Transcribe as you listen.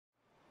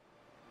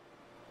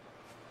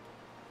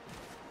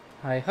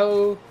Hi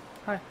ho,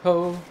 hi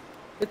ho.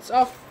 It's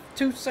off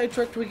to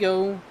sidetracked we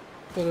go.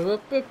 Oh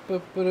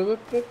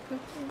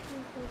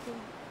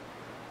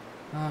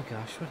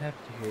gosh, what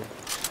happened here?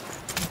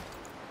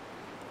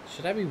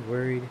 Should I be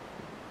worried?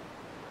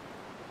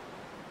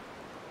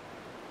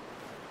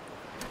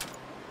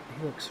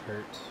 He looks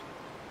hurt.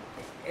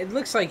 It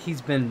looks like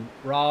he's been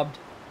robbed,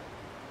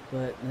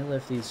 but they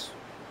left these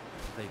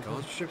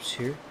strips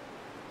here.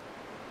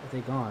 Are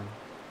they gone?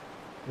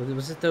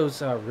 Was it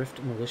those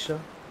Rift Militia?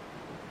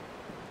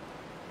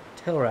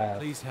 Telrav.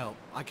 Please help.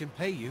 I can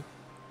pay you.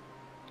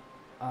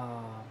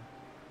 Are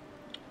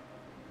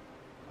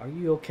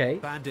you okay?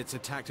 Bandits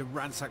attacked and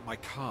ransacked my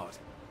cart.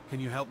 Can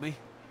you help me?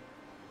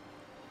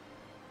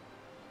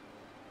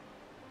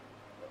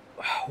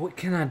 What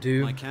can I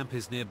do? My camp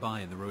is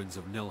nearby in the ruins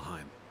of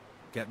Nilheim.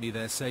 Get me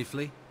there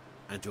safely,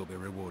 and you'll be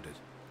rewarded.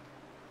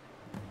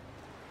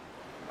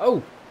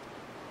 Oh,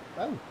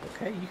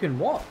 okay. You can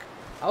walk.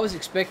 I was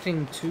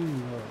expecting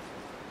to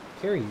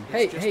carry you.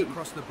 It's just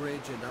across the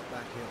bridge and up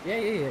that hill.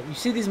 Yeah. You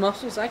see these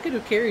muscles? I could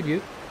have carried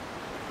you.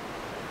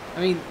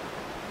 I mean,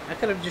 I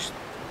could have just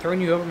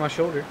thrown you over my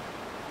shoulder.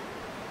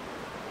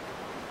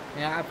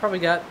 Yeah, I probably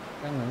got,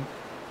 I don't know,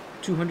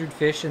 200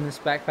 fish in this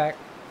backpack.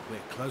 We're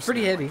close.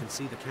 Pretty now. heavy. I can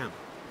see the camp.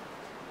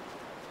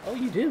 Oh,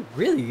 you do?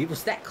 Really? It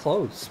was that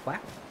close? Wow.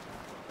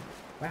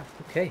 Wow,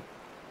 okay.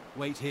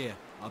 Wait here.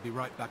 I'll be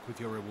right back with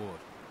your reward.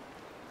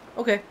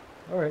 Okay,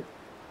 alright.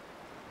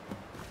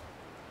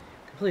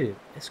 Completed.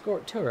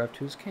 Escort Telrav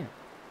to his camp.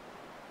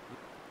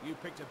 You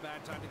picked a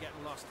bad time to get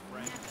lost,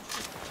 friend.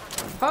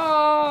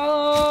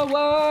 Oh,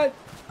 what?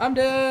 I'm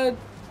dead.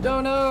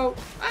 Don't know.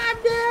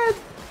 I'm dead.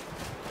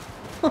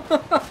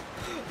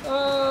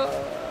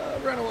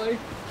 Run away.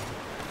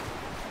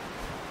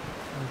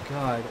 Oh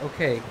God.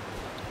 Okay,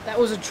 that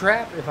was a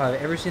trap. If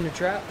I've ever seen a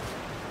trap.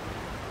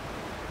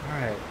 All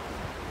right.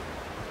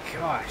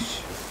 Gosh.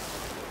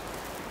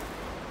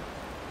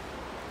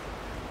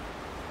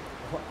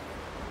 What?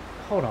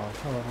 Hold on.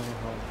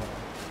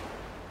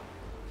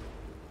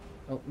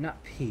 Oh,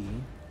 not P.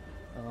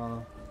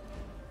 Oh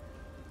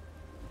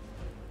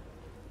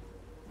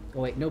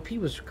wait, no, P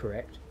was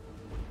correct.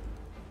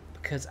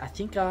 Because I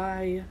think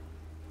I've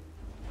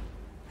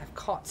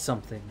caught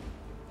something.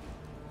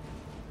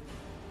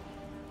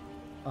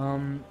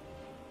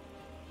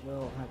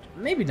 Well,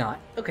 maybe not.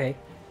 Okay.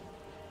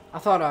 I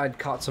thought I'd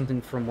caught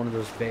something from one of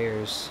those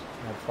bears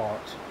I'd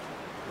fought.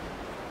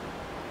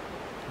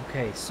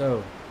 Okay,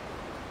 so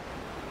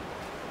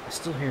I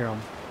still hear them.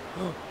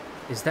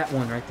 Is that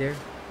one right there?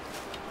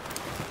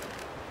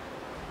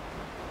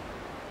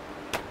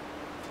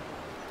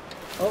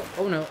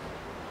 Oh no.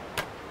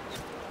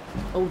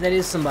 Oh, that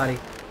is somebody.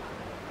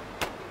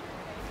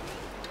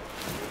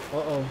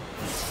 Uh-oh.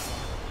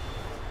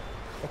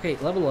 Okay,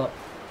 level up.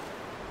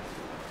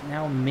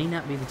 Now may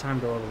not be the time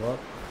to level up.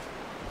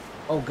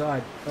 Oh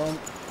God.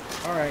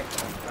 Alright.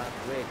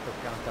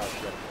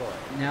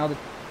 Now the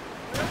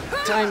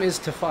time is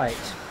to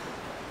fight.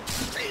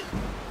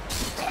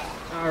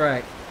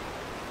 Alright.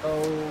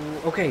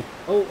 Oh, okay.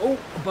 Oh,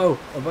 a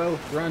bow.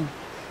 Run.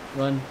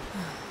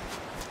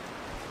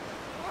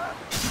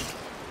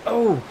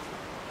 Oh!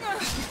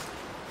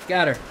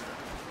 Got her.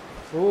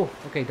 Oh,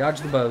 okay, dodge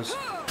the bows.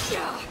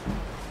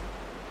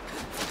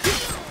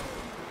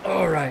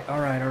 Alright.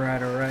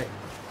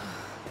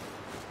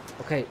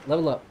 Okay,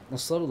 level up.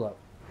 Let's level up.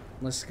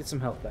 Let's get some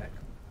health back.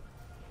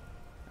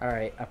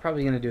 Alright, I'm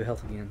probably gonna do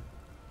health again.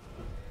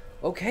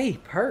 Okay,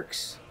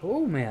 perks.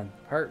 Oh man,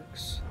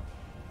 perks.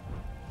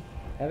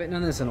 Haven't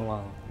done this in a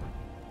while.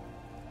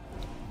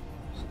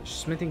 So,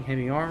 smithing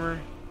heavy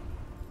armor.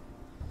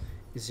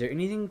 Is there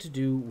anything to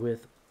do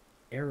with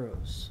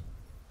arrows?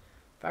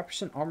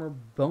 5% armor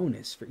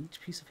bonus for each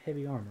piece of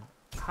heavy armor.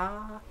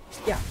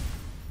 Yeah.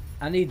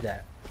 I need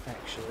that,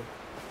 actually.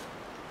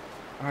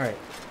 Alright.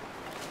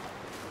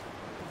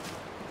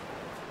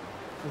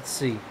 Let's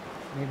see.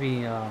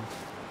 Maybe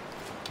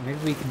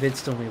we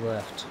convinced only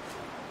left.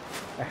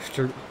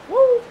 After...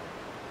 Woo!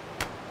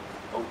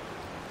 Oh!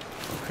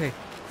 Okay.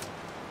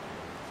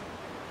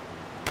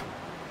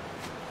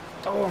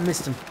 Oh, I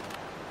missed him.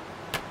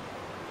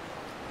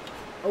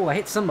 Oh, I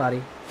hit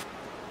somebody.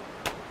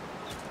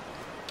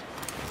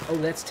 Oh,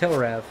 that's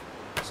Telrav.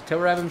 It's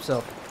Telrav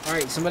himself.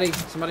 Alright, somebody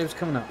was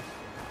coming up.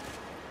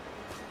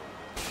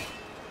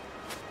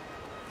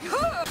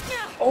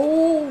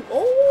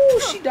 Oh,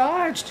 she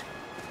dodged.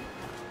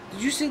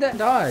 Did you see that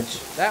dodge?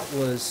 That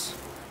was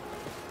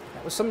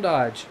some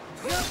dodge.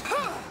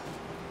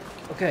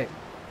 Okay.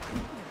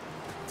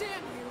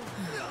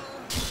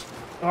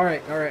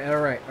 Alright.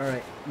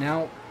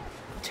 Now,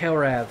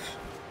 Telrav.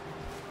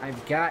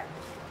 I've got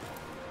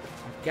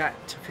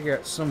to figure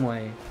out some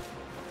way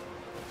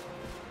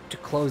to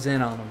close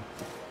in on him.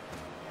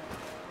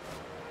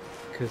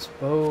 Because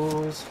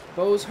bows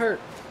hurt.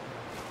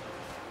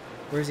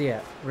 Where's he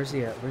at? Where is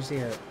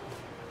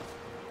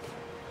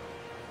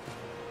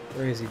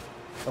he?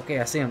 Okay,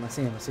 I see him.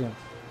 Alright,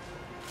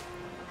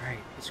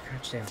 let's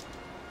crouch down.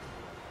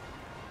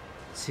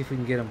 Let's see if we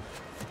can get him.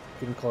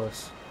 Get him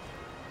close.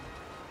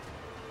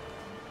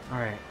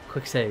 Alright,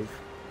 quick save.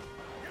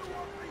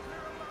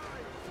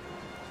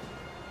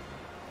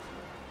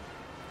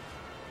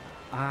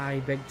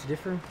 I beg to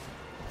differ.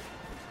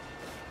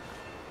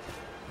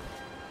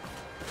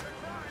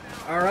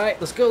 Alright,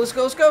 let's go, let's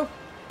go, let's go!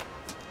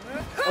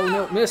 Oh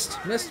no, missed.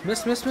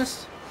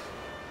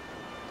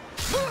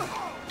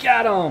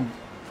 Got him!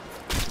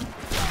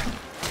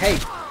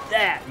 Take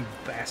that, you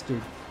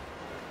bastard.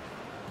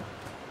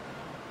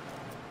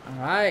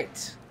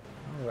 Alright.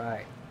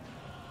 Alright.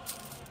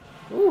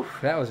 Ooh,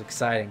 that was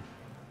exciting.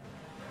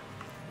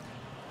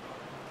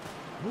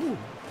 Ooh.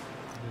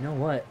 You know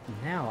what?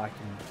 Now I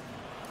can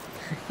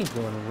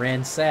go and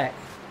ransack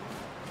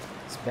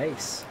this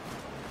base.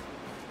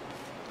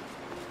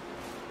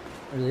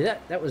 Really,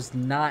 that was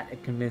not a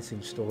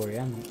convincing story.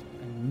 I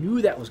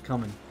knew that was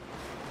coming.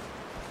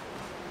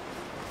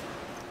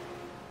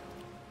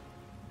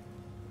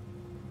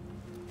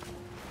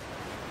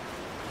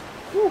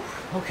 Whew,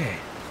 okay.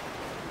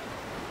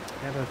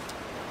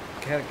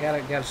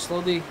 Gotta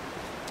slowly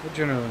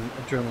adrenaline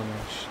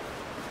rush.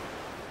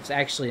 It's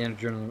actually an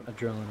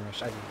adrenaline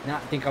rush. I did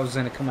not think I was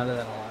gonna come out of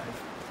that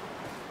alive.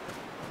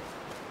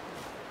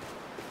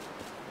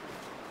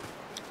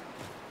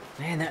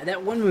 Man,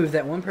 that one move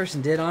that one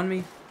person did on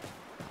me,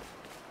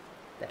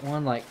 that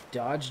one like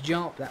dodge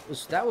jump, that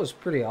was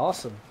pretty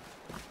awesome.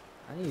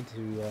 I need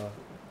to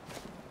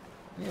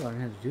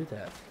learn how to do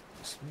that.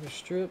 Some more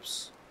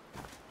strips.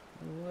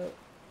 You know what?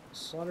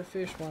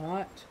 Slaughterfish, why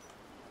not?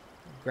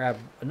 Grab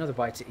another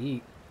bite to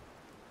eat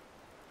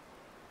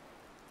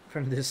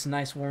from this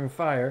nice warm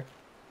fire.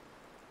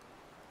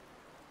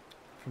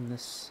 From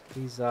these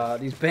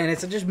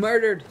bandits I just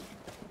murdered.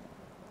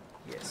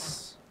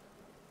 Yes.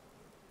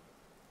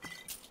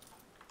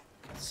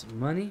 Got some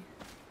money.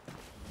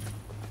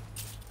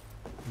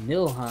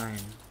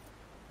 Nilheim.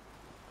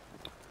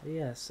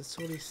 Yes, that's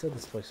what he said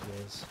this place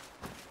was.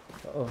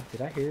 Uh-oh,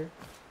 did I hear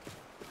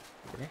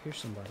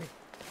somebody?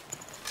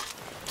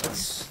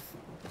 Let's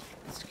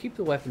keep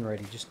the weapon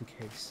ready just in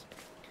case.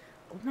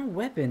 Oh, my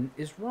weapon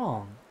is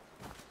wrong.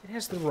 It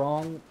has the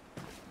wrong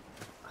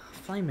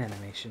flame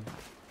animation.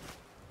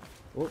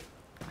 Oh,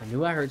 I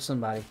knew I heard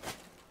somebody.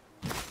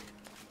 Okay,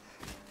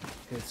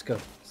 let's go.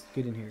 Let's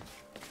get in here.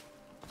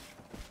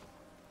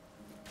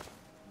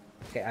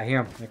 Okay, I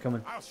hear them. They're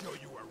coming. I'll show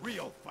you a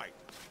real fight.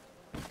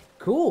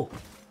 Cool.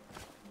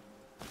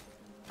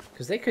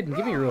 Because they couldn't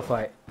give me a real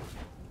fight.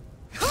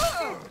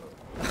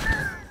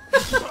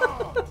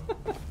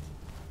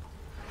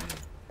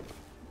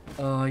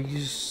 Oh,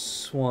 you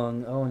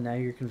swung. Oh, now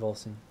you're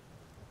convulsing.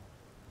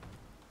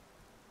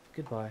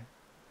 Goodbye.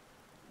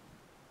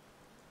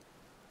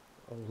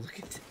 Oh, look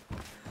at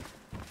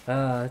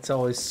that. It's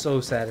always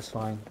so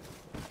satisfying.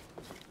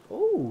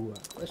 Oh,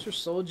 Lesser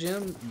Soul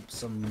Gem,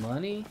 some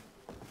money.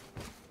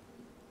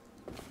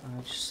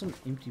 Just some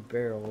empty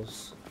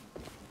barrels.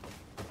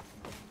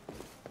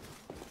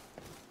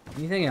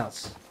 Anything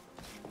else?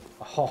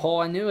 Oh,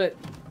 I knew it.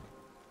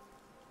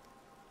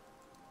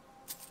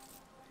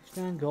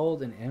 59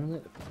 gold and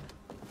amulet.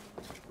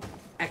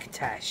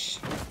 Akatosh.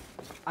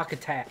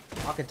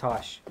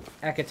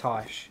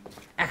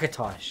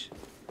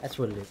 That's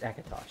what it is,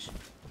 Akatosh.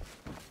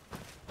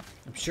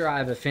 I'm sure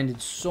I've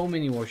offended so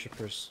many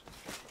worshippers.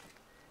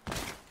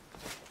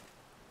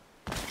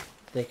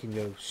 They can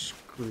go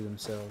screw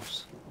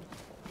themselves.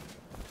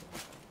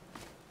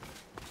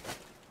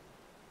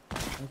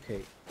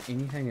 Okay,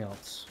 anything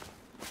else?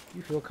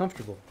 You feel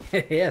comfortable.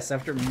 Yes,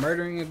 after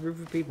murdering a group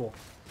of people.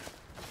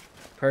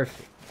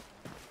 Perfect.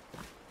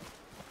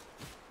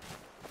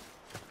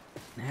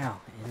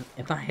 Now,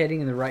 am I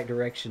heading in the right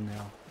direction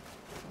now?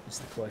 Is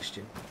the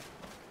question.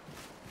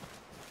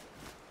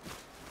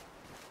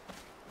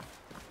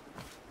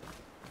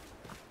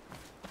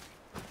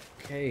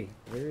 Okay,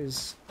 there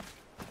is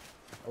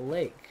a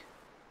lake.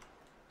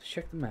 Let's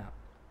check them out.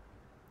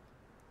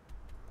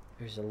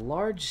 There's a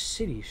large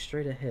city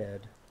straight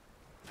ahead.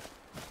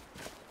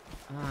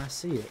 Ah, I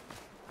see it.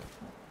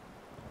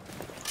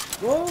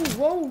 Whoa,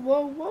 whoa,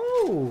 whoa,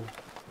 whoa!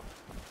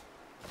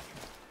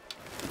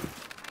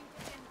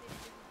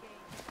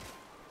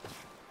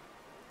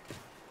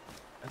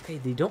 Okay,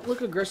 they don't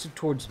look aggressive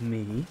towards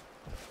me.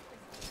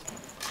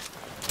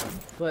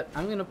 But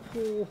I'm gonna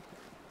pull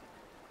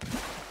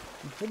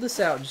this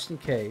out just in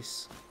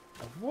case.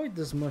 Avoid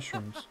those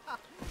mushrooms.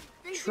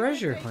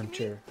 Treasure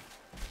hunter.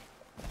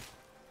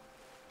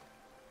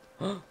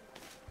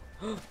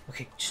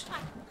 Okay,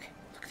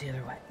 look the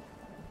other way.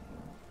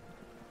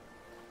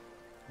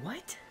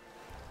 What?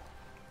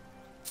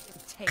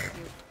 Take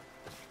you.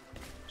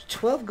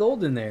 12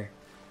 gold in there.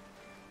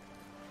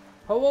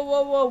 Oh, whoa,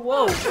 whoa, whoa,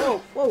 whoa,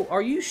 whoa, whoa.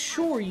 Are you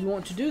sure you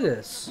want to do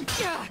this?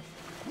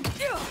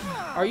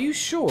 Are you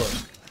sure?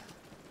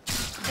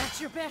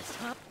 That's your best,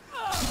 huh?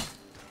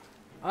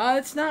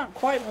 It's not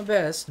quite my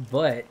best,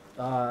 but,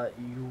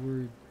 you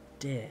were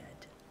dead.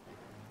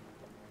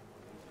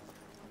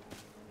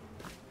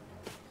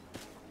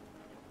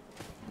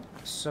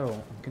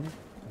 So, I'm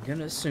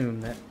gonna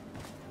assume that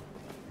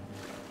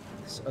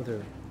this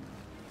other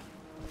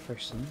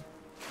person.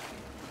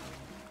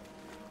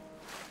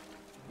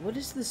 What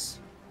is this?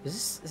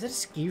 Is that a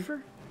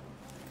skeever?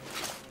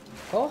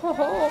 Oh, ho,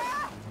 ho.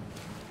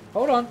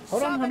 Hold on.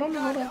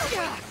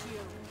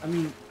 I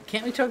mean,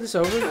 can't we talk this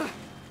over? I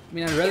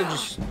mean, I'd rather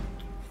just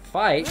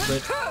fight,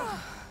 but...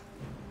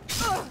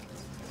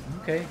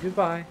 Okay,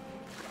 goodbye.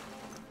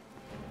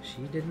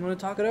 She didn't want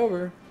to talk it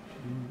over.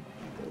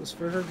 It was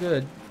for her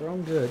good, for her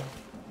own good.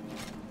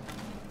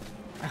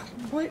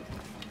 What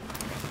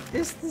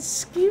is the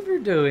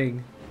skeever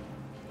doing?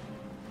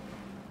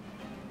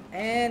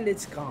 And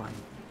it's gone.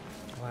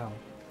 Wow.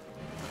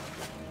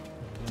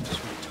 Just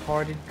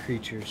retarded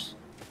creatures.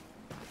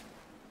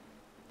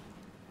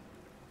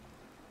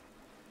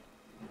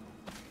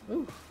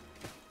 Ooh.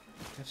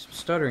 Got some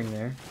stuttering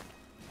there.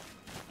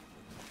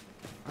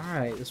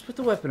 Alright, let's put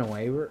the weapon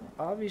away. We're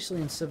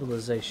obviously in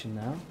civilization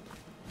now.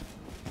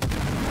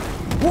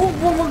 Whoa,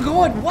 whoa, my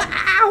god! Wow!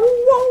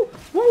 Whoa!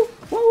 Whoa!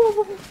 Whoa!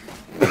 Whoa! Whoa!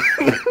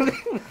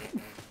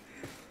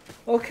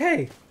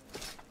 Okay.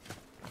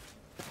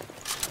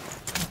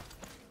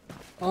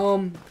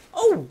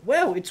 Oh,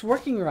 well, it's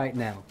working right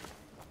now.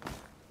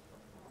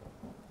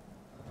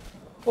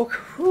 Okay.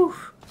 Whew.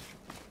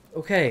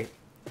 Okay.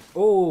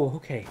 Oh,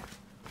 okay.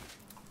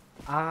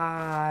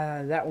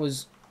 That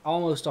was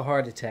almost a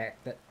heart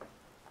attack that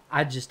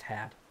I just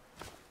had.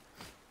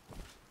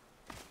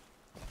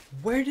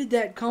 Where did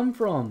that come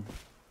from?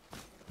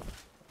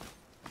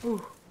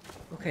 Ooh.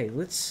 Okay,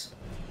 let's...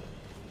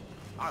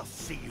 I'll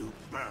see you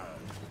burn.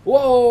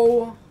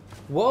 Whoa!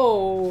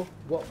 Whoa!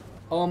 Whoa!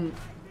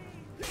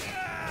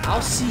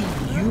 I'll see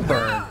you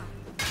burn.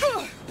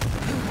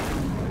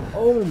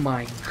 Oh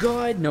my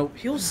god, nope.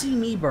 He'll see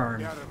me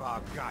burn. Out of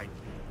our guide.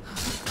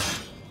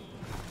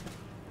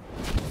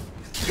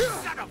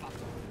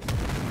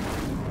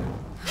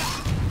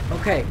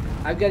 Okay,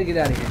 I've got to get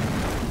out of here.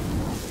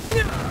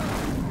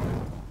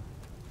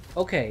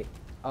 Okay,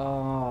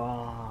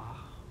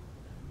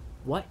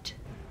 what?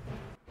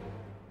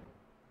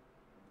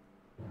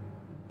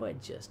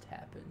 What just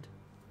happened?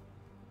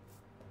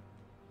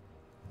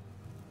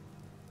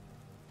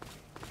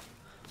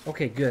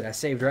 Okay, good. I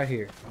saved right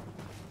here.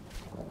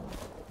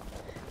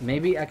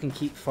 Maybe I can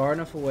keep far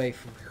enough away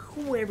from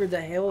whoever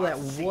the hell that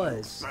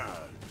was.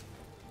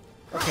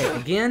 Okay,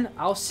 again,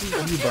 I'll see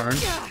you burn.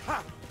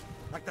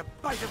 Like the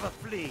bite of a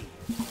flea.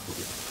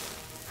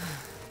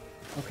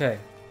 Okay.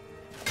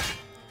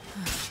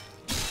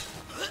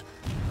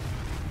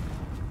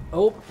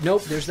 Oh,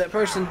 nope, there's that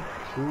person.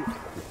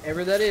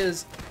 Whoever that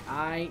is,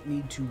 I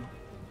need to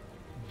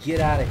get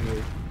out of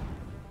here.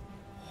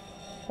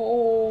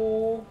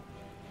 Oh.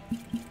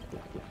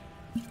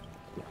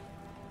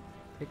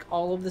 Take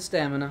all of the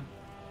stamina.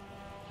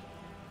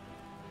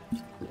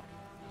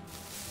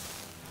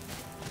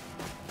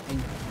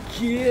 And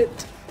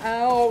get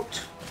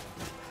out.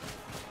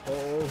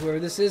 Oh, whoever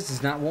this is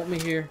does not want me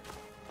here.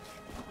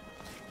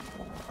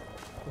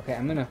 Okay,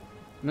 I'm gonna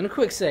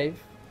quick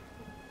save.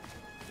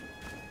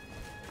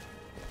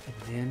 And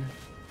then,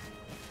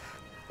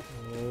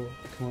 oh,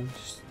 come on,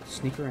 just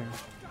sneak around.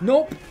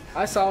 Nope,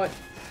 I saw it.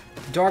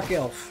 Dark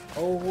elf.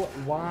 Oh,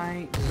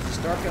 why does this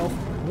dark elf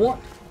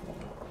want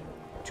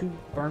to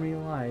burn me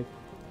alive?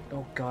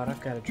 Oh god, I've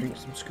got to drink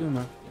some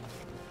skooma.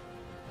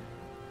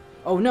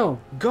 Oh no,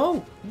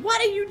 go!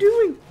 What are you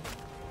doing?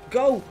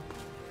 Go!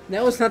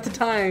 Now is not the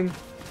time.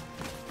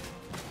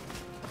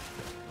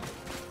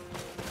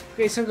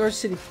 Okay, Sungar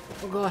City.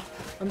 Oh god,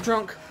 I'm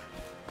drunk.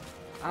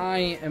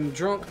 I am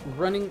drunk,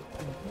 running.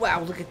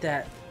 Wow, look at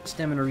that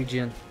stamina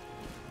regen.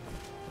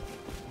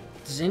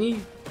 Does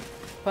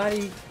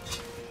anybody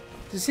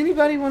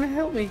want to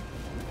help me?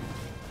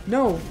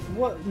 No.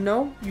 What?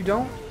 No, you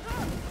don't?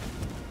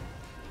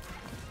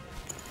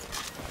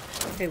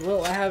 Okay,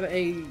 well, I have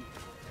a...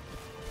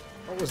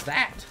 What was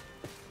that?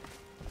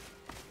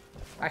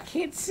 I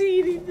can't see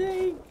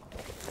anything.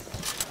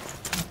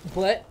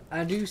 But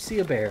I do see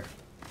a bear.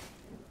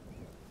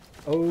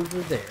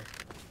 Over there.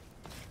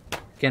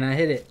 Can I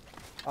hit it?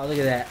 Oh, look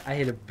at that. I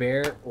hit a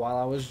bear while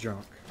I was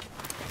drunk.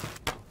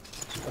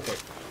 Okay.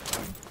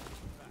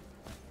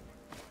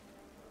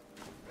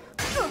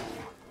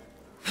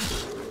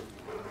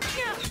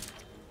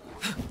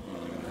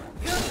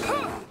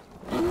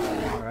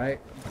 Alright.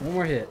 One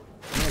more hit.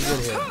 One more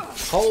good hit.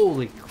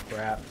 Holy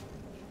crap.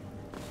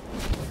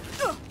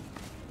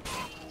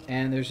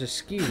 And there's a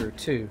skeever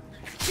too.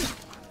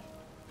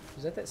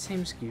 Is that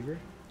same skeever?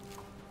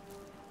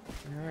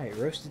 Alright,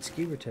 roasted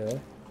skeever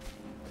tail.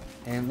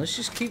 And let's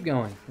just keep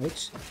going.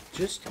 Let's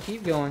just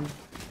keep going.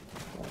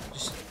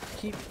 Just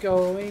keep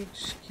going.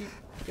 Just keep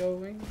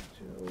going.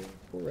 Oh,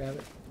 poor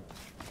rabbit.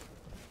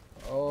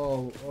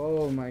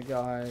 Oh my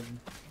god.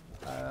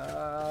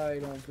 I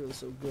don't feel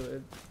so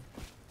good.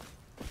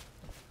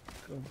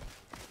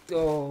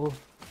 Go.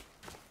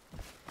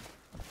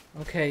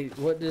 Okay,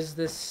 what does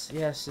this...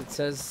 Yes, it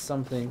says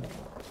something.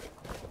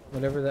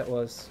 Whatever that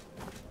was.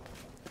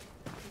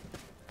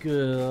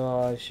 Good.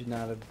 I should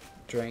not have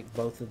drank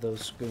both of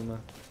those skooma.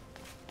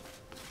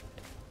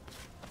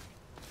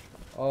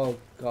 Oh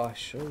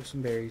gosh. Oh,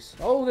 some berries.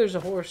 Oh, there's a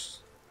horse.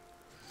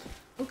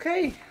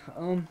 Okay.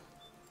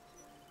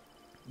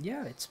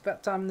 Yeah, it's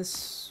about time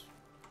this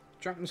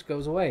drunkenness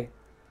goes away.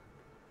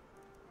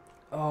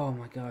 Oh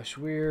my gosh,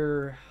 I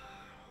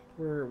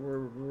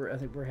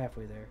think we're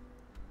halfway there.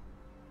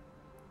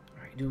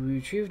 Alright, do we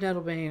retrieve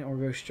Nettlebane or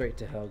go straight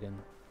to Helgen?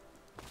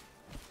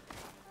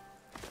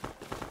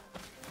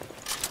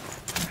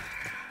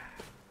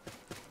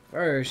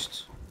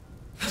 First.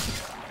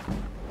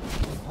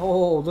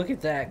 Oh, look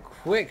at that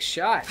quick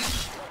shot.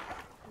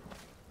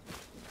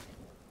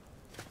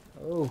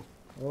 Oh,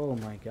 oh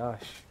my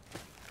gosh.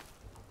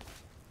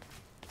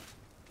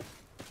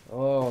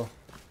 Oh.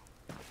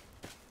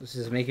 This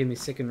is making me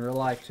sick in real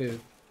life too.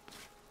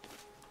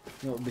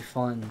 It would be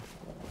fun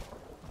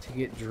to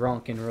get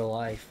drunk in real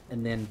life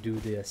and then do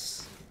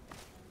this.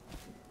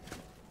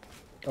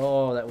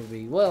 Oh, that would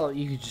be... Well,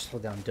 you could just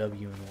hold down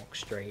W and walk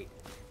straight.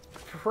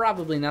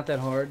 Probably not that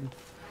hard.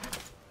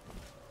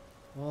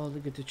 Oh,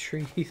 look at the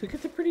trees. Look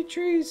at the pretty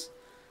trees.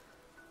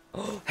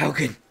 Oh,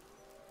 Helgen!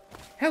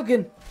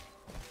 Helgen!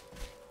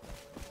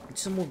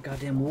 It's some more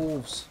goddamn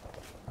wolves.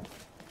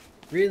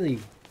 Really?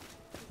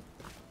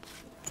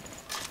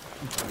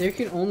 There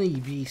can only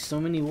be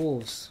so many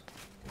wolves.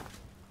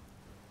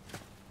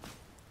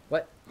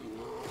 What?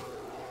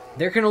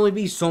 There can only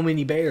be so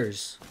many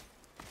bears.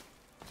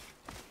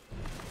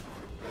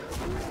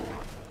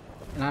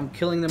 And I'm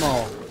killing them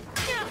all.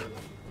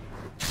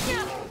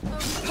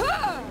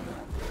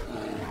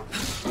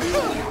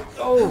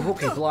 Oh,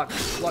 okay,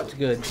 blocked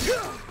good.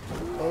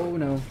 Oh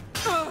no.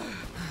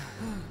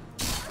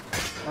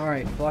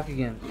 Alright, block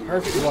again.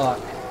 Perfect block.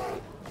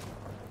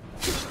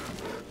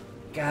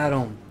 Got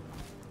him.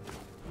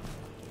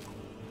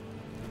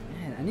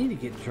 Man, I need to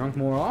get drunk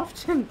more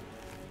often.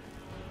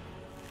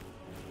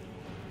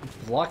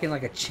 Blocking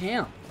like a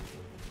champ.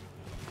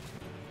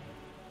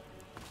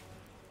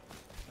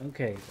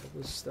 Okay,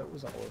 that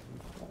was all of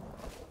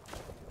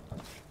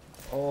them.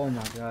 Oh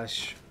my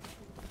gosh.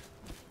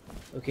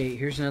 Okay,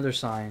 here's another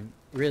sign.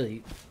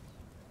 Really?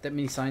 That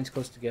many signs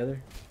close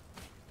together?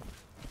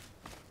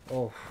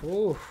 Oh,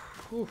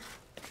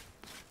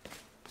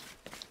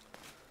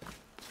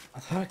 I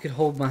thought I could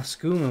hold my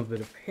skooma,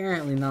 but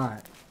apparently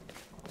not.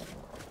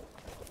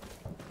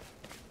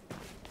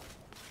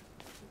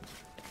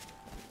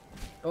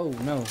 Oh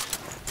no.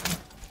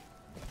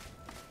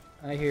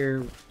 I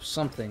hear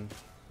something.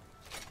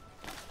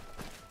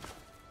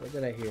 What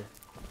did I hear?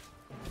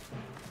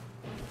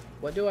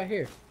 What do I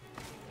hear?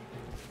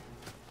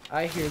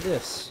 I hear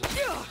this.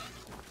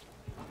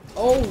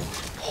 Oh!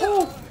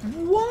 Oh!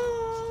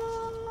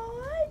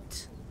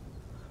 What?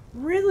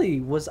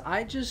 Really? Was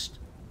I just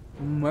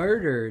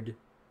murdered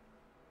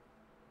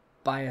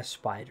by a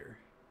spider?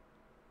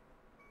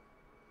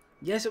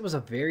 Yes, it was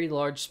a very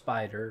large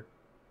spider.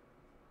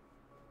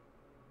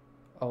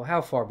 Oh,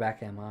 how far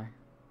back am I?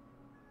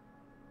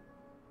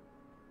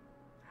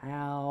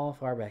 How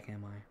far back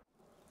am I?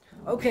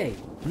 Okay,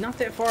 not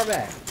that far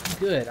back.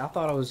 Good. I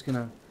thought I was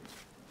gonna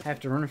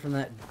have to run from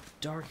that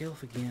dark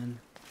elf again.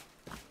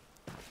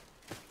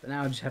 But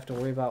now I just have to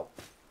worry about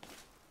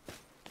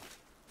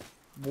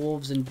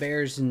wolves and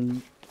bears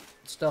and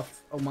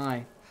stuff. Oh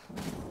my.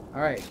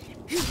 Alright.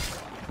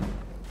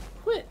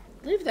 Quit.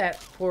 Leave that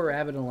poor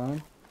rabbit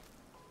alone.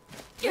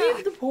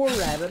 Leave the poor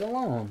rabbit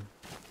alone.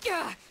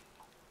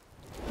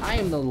 I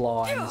am the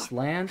law in this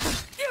land.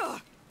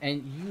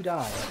 And you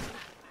die.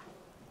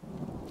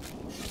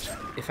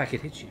 If I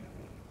could hit you.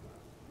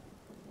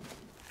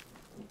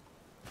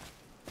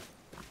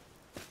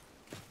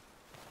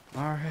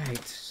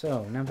 Alright,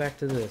 so now back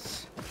to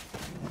this.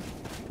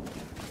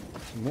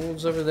 Some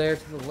wolves over there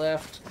to the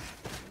left.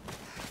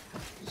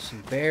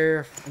 Some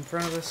bear in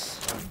front of us.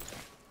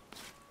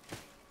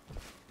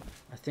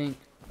 I think...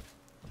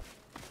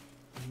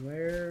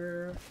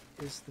 Where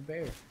is the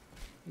bear?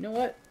 You know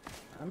what?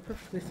 I'm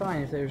perfectly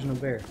fine if there's no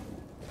bear.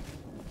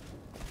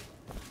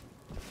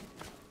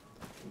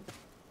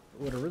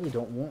 What I really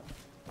don't want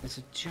is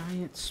a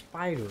giant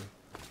spider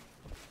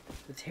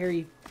with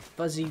hairy,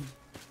 fuzzy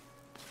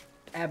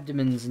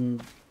abdomens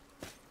and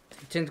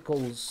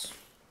tentacles.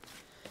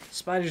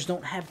 Spiders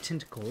don't have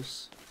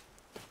tentacles,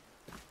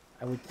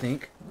 I would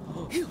think.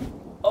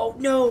 Oh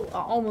no!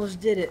 I almost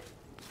did it.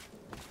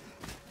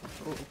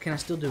 Oh, can I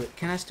still do it?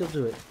 Can I still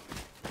do it?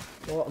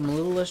 Well, I'm a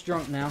little less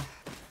drunk now.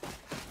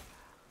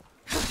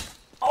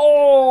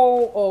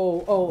 Oh!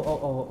 Oh! Oh! Oh!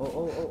 Oh! Oh!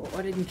 Oh! Oh!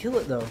 I didn't kill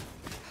it though.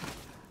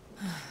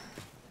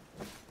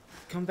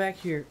 Come back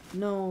here.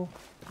 No.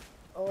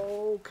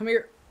 Oh, come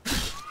here.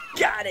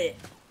 Got it!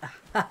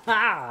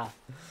 Ha!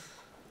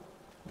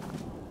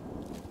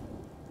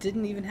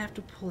 Didn't even have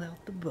to pull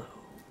out the bow.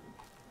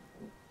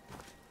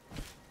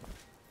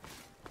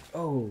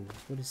 Oh,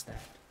 what is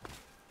that?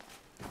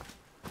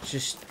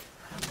 Just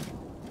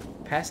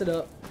pass it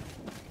up.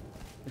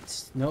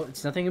 It's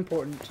nothing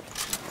important.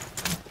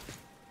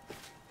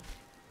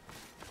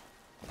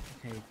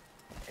 Okay,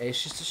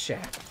 it's just a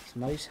shack.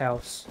 Somebody's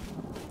house.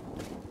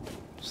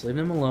 Just leave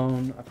him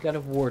alone. I've got a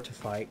war to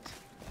fight.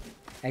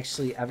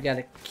 Actually, I've got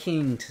a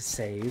king to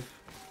save.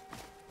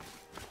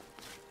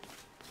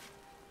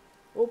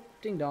 Oh,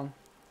 ding dong.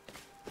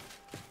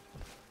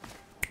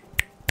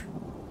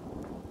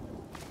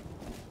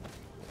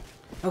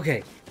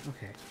 Okay,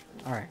 okay,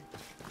 alright.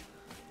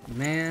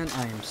 Man,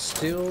 I am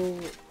still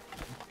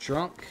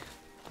drunk.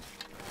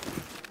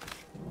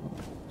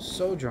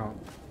 So drunk.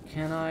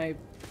 Can I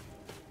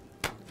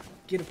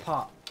get a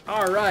pop?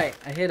 Alright,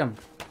 I hit him.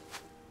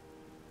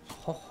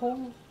 Ho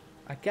ho,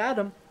 I got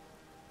him.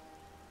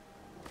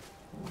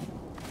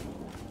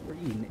 We're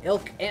eating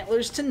elk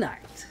antlers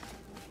tonight.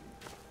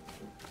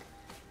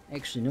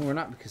 Actually, no, we're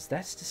not, because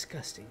that's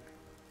disgusting.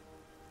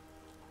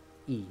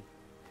 E.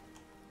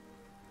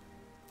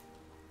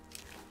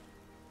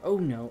 Oh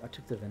no, I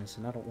took the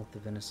venison. I don't want the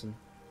venison.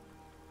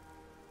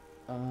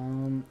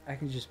 I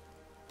can just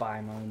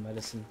buy my own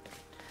medicine.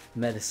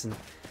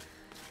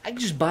 I can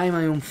just buy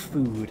my own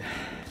food.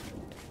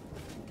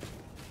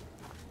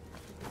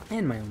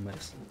 And my own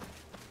medicine.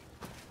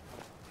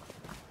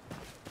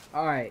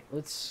 Alright,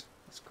 let's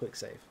quick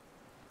save.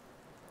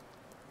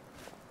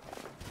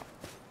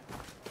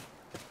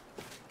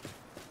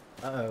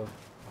 Uh-oh.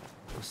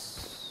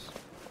 Is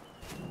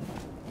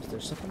there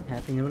something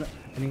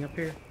happening up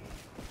here?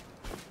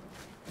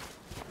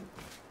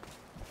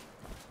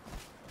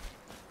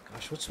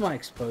 Gosh, what's my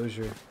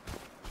exposure?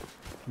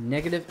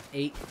 Negative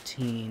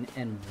 18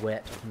 and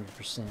wet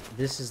 100%.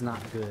 This is not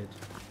good.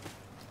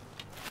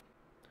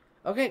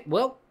 Okay,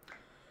 well,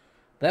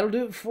 that'll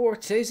do it for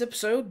today's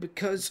episode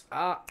because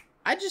I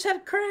just had a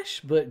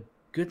crash, but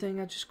good thing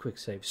I just quick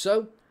saved.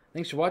 So,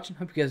 thanks for watching.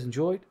 Hope you guys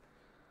enjoyed.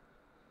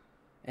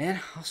 And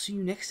I'll see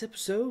you next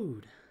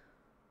episode.